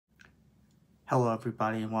Hello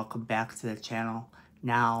everybody and welcome back to the channel.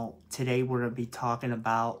 Now, today we're going to be talking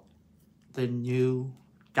about the new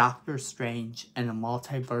Doctor Strange and the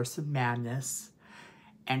Multiverse of Madness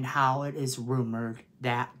and how it is rumored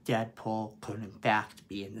that Deadpool could in fact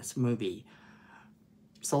be in this movie.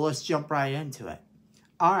 So let's jump right into it.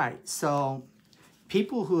 Alright, so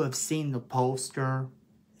people who have seen the poster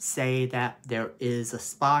say that there is a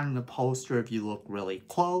spot in the poster, if you look really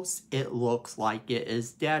close, it looks like it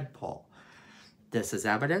is Deadpool. This is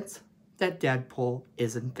evidence that Deadpool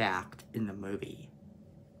is in fact in the movie.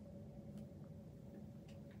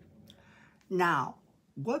 Now,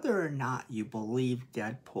 whether or not you believe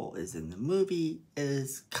Deadpool is in the movie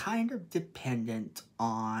is kind of dependent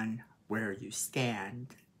on where you stand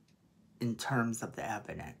in terms of the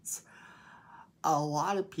evidence. A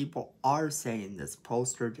lot of people are saying this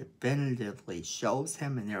poster definitively shows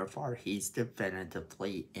him and therefore he's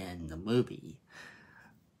definitively in the movie.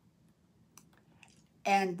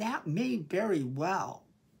 And that may very well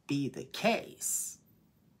be the case.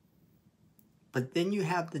 But then you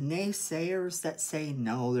have the naysayers that say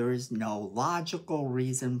no, there is no logical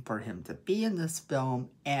reason for him to be in this film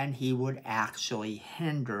and he would actually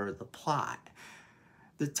hinder the plot.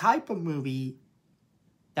 The type of movie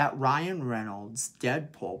that Ryan Reynolds'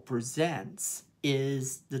 Deadpool presents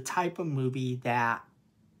is the type of movie that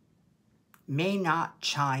may not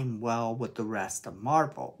chime well with the rest of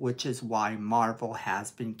Marvel, which is why Marvel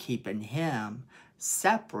has been keeping him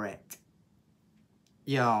separate.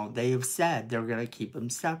 You know, they've said they're going to keep him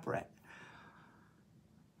separate.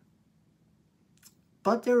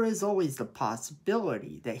 But there is always the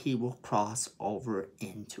possibility that he will cross over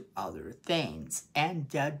into other things. And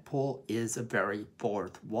Deadpool is a very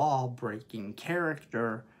fourth wall breaking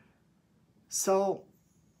character. So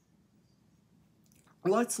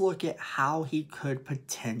let's look at how he could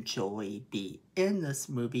potentially be in this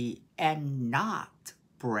movie and not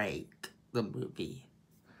break the movie.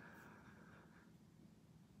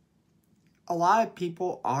 A lot of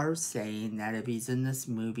people are saying that if he's in this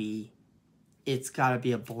movie, it's got to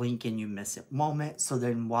be a blink and you miss it moment, so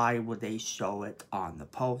then why would they show it on the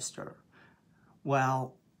poster?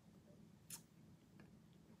 Well,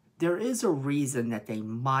 there is a reason that they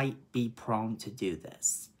might be prone to do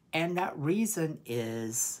this. And that reason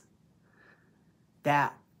is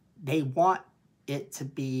that they want it to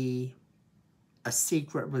be a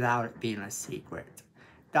secret without it being a secret.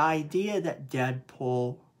 The idea that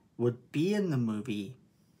Deadpool would be in the movie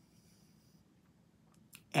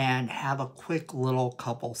and have a quick little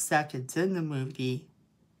couple seconds in the movie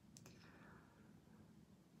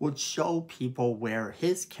would show people where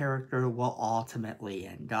his character will ultimately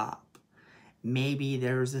end up. Maybe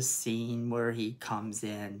there's a scene where he comes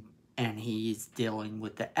in and he's dealing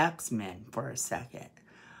with the X-Men for a second.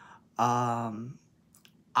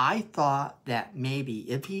 I thought that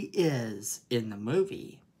maybe if he is in the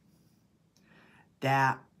movie,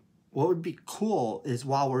 that what would be cool is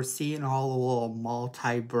while we're seeing all the little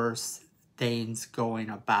multiverse things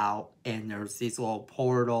going about and there's these little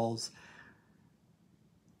portals,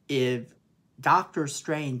 if Doctor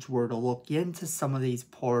Strange were to look into some of these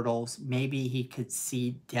portals, maybe he could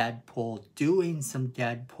see Deadpool doing some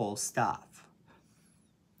Deadpool stuff.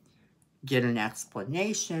 Get an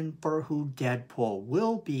explanation for who Deadpool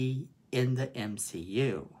will be in the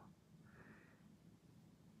MCU.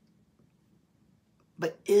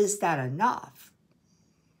 But is that enough?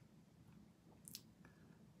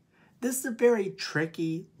 This is a very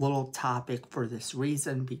tricky little topic for this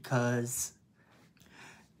reason because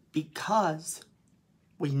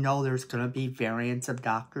we know there's going to be variants of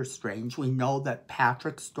Doctor Strange. We know that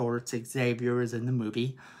Patrick Stewart's Xavier is in the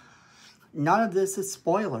movie. None of this is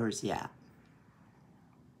spoilers yet.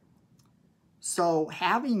 So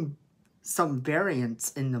having some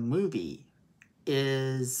variants in the movie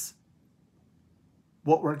is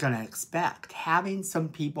what we're going to expect. Having some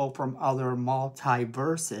people from other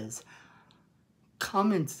multiverses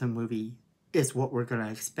come into the movie is what we're going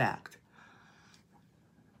to expect.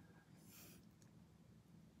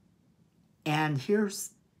 And here's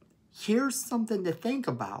something to think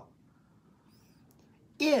about.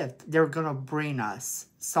 If they're going to bring us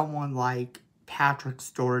someone like Patrick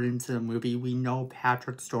Stewart into the movie, we know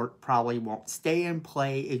Patrick Stewart probably won't stay and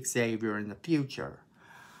play Xavier in the future.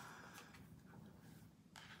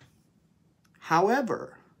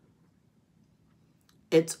 However,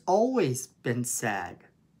 it's always been said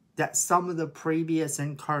that some of the previous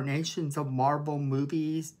incarnations of Marvel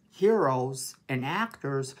movies, heroes, and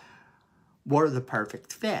actors were the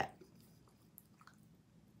perfect fit.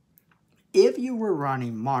 If you were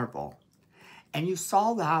running Marvel and you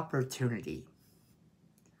saw the opportunity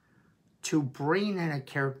to bring in a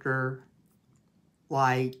character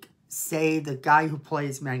Like, say the guy who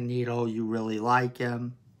plays Magneto, you really like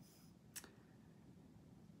him.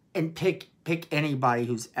 And pick anybody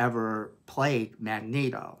who's ever played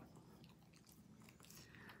Magneto.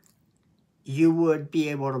 You would be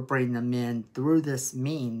able to bring them in through this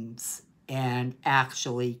means and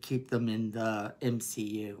actually keep them in the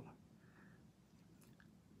MCU.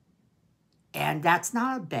 And that's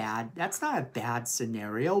not a bad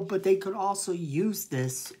scenario, but they could also use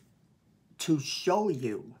this to show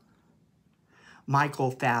you Michael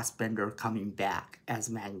Fassbender coming back as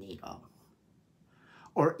Magneto,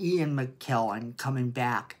 or Ian McKellen coming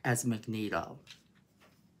back as Magneto.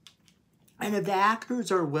 And if the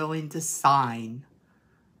actors are willing to sign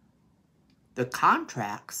the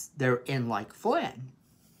contracts they're in, like Flynn.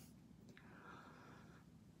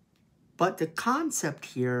 But the concept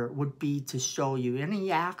here would be to show you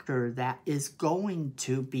any actor that is going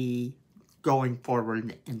to be going forward in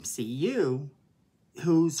the MCU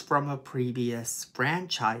who's from a previous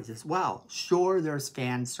franchise as well. Sure, there's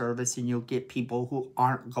fan service and you'll get people who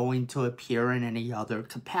aren't going to appear in any other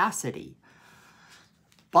capacity.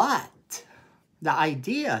 But the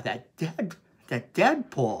idea that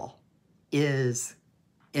Deadpool is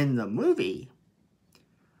in the movie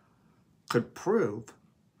could prove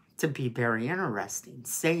to be very interesting,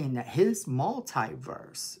 saying that his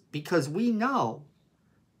multiverse, because we know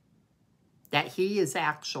that he is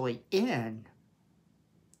actually in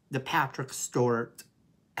the Patrick Stewart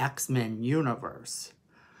X-Men universe.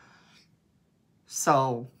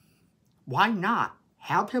 So why not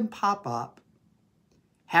have him pop up,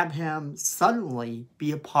 have him suddenly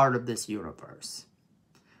be a part of this universe?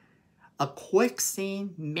 A quick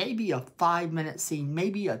scene, maybe a 5-minute scene,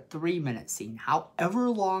 maybe a 3-minute scene, however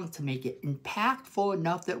long to make it impactful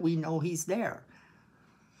enough that we know he's there.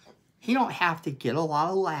 He don't have to get a lot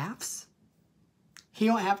of laughs. He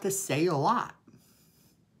don't have to say a lot.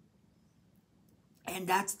 And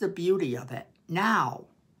that's the beauty of it. Now,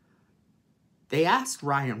 they asked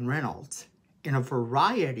Ryan Reynolds in a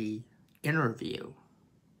Variety interview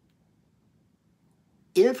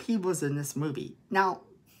if he was in this movie. Now,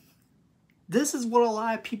 this is what a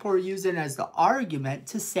lot of people are using as the argument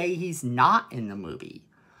to say he's not in the movie.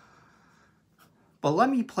 But let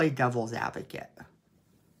me play devil's advocate.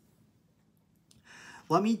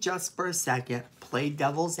 Let me just for a second play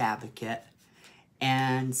devil's advocate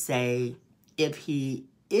and say, if he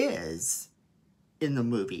is in the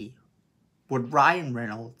movie, would Ryan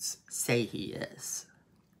Reynolds say he is?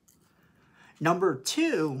 Number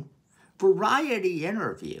 2, Variety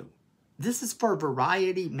interview. This is for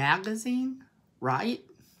Variety magazine, right?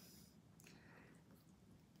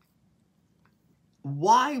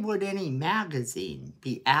 Why would any magazine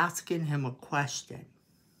be asking him a question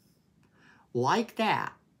like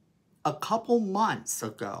that a couple months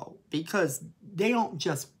ago? Because they don't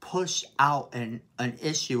just push out an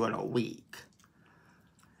issue in a week.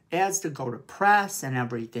 It has to go to press and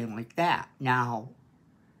everything like that. Now,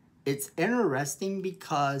 it's interesting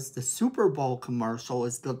because the Super Bowl commercial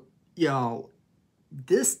is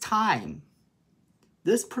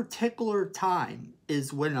this particular time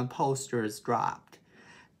is when a poster is dropped,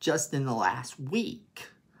 just in the last week.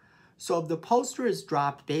 So if the poster is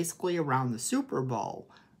dropped basically around the Super Bowl,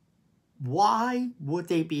 why would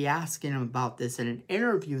they be asking him about this in an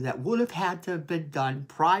interview that would have had to have been done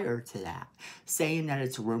prior to that, saying that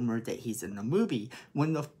it's rumored that he's in the movie,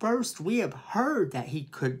 when the first we have heard that he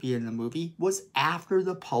could be in the movie was after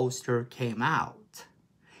the poster came out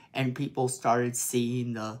and people started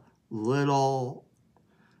seeing the little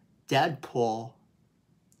Deadpool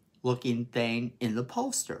looking thing in the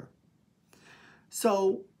poster.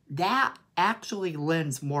 So that actually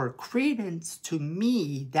lends more credence to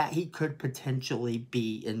me that he could potentially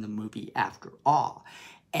be in the movie after all,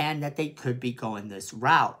 and that they could be going this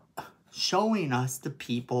route, showing us the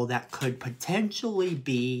people that could potentially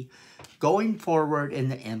be going forward in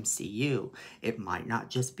the MCU. It might not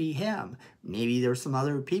just be him. Maybe there's some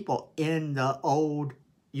other people in the old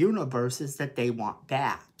universes that they want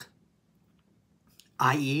back,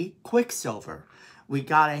 i.e. Quicksilver. We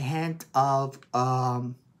got a hint of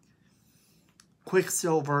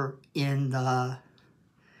Quicksilver in the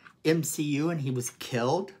MCU and he was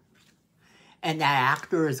killed. And that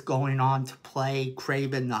actor is going on to play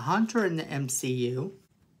Kraven the Hunter in the MCU.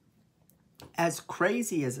 As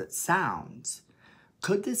crazy as it sounds,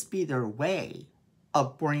 could this be their way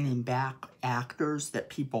of bringing back actors that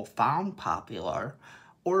people found popular,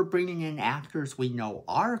 or bringing in actors we know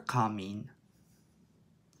are coming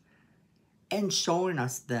and showing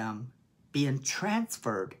us them being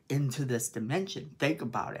transferred into this dimension? Think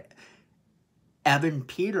about it. Evan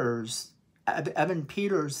Peters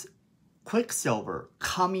Quicksilver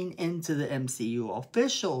coming into the MCU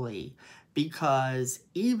officially, because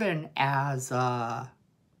even as a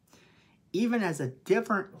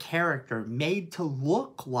different character made to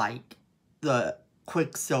look like the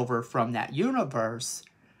Quicksilver from that universe,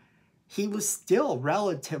 he was still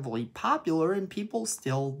relatively popular and people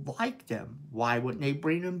still liked him. Why wouldn't they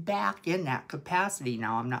bring him back in that capacity?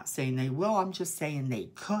 Now, I'm not saying they will, I'm just saying they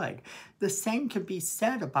could. The same could be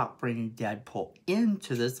said about bringing Deadpool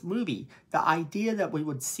into this movie. The idea that we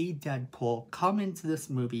would see Deadpool come into this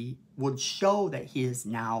movie would show that he is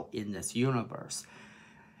now in this universe.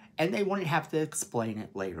 And they wouldn't have to explain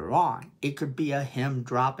it later on. It could be a him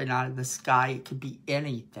dropping out of the sky. It could be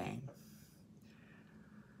anything.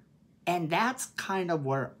 And that's kind of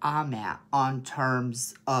where I'm at on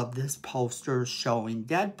terms of this poster showing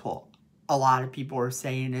Deadpool. A lot of people are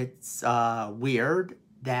saying it's weird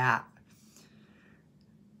that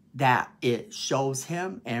it shows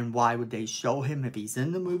him, and why would they show him if he's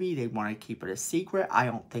in the movie? They want to keep it a secret. I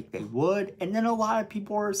don't think they would. And then a lot of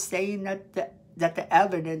people are saying that the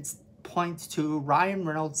evidence points to Ryan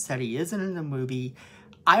Reynolds said he isn't in the movie.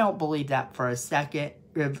 I don't believe that for a second.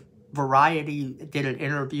 If Variety did an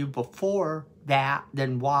interview before that,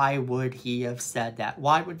 then why would he have said that?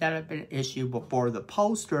 Why would that have been an issue before the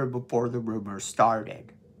poster, before the rumors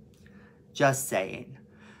started? Just saying.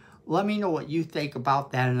 Let me know what you think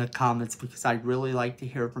about that in the comments, because I'd really like to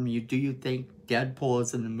hear from you. Do you think Deadpool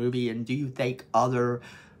is in the movie? And do you think other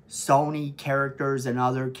Sony characters and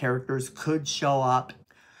other characters could show up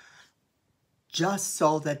just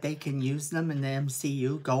so that they can use them in the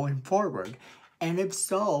MCU going forward? And if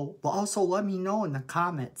so, also let me know in the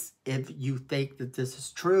comments if you think that this is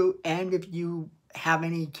true, and if you have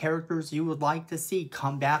any characters you would like to see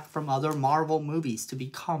come back from other Marvel movies to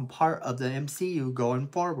become part of the MCU going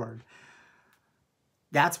forward.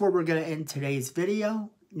 That's where we're going to end today's video.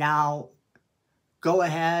 Now, go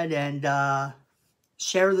ahead and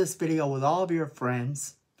share this video with all of your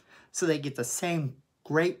friends so they get the same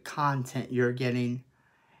great content you're getting.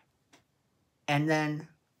 And then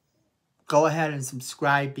go ahead and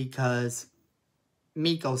subscribe, because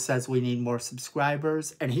Miko says we need more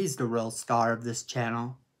subscribers, and he's the real star of this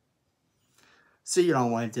channel. So you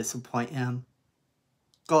don't want to disappoint him.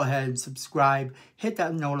 Go ahead and subscribe. Hit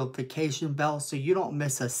that notification bell so you don't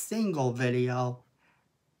miss a single video.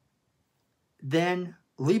 Then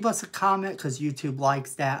leave us a comment, because YouTube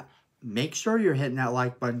likes that. Make sure you're hitting that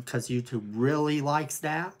like button, because YouTube really likes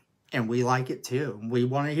that. And we like it too. We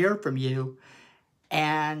want to hear from you.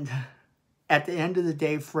 And at the end of the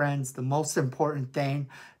day, friends, the most important thing,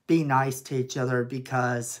 be nice to each other,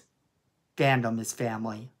 because fandom is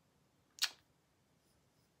family.